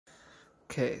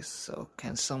Okay, so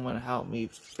can someone help me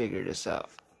figure this out?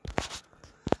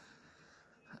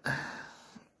 I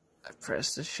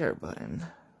press the share button.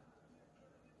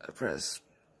 I press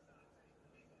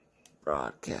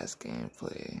broadcast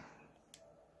gameplay.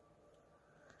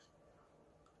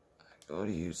 I go to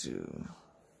YouTube.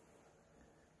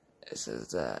 It says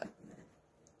that.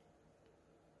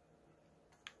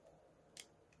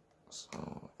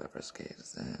 So if I press K,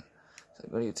 it's that. So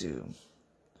I go to YouTube.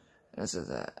 And it says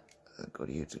that. So go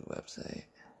to YouTube website.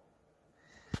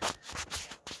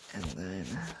 And then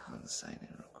I'll sign in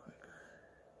real quick.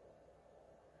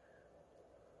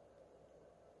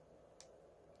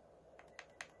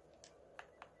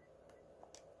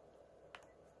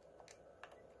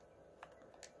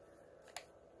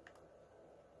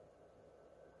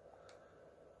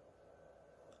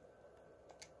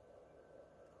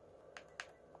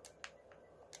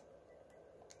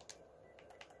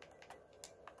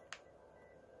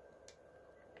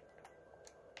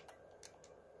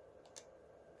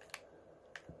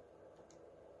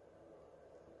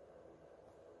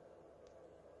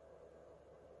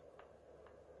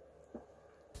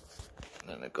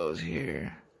 Then it goes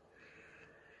here.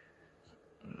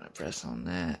 And I press on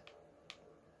that.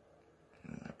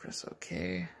 And I press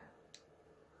OK.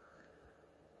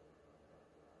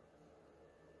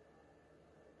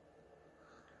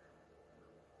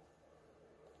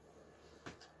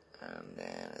 And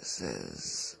then it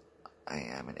says, I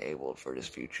am enabled for this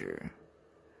feature.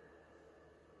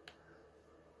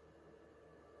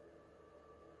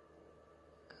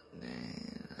 And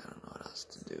then I don't know what else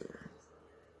to do.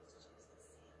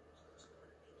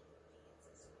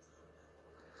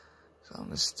 So I'm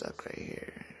just stuck right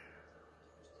here.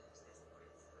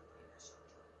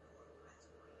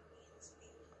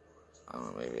 I don't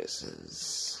know, maybe it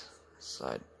says, so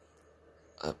I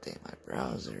update my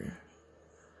browser.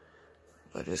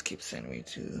 But it just keeps sending me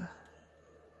to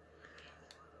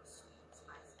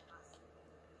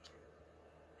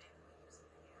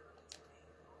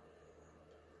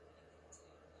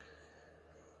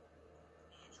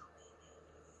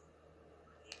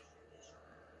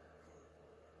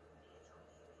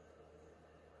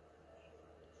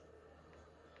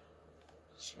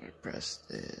so I press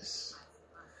this.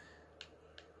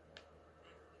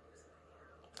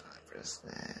 I press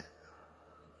that.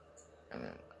 And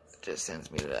then it just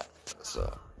sends me to that.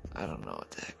 So I don't know what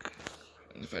the heck.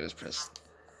 And if I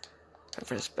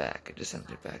press back, it just sends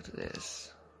me back to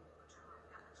this.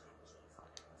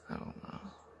 I don't know.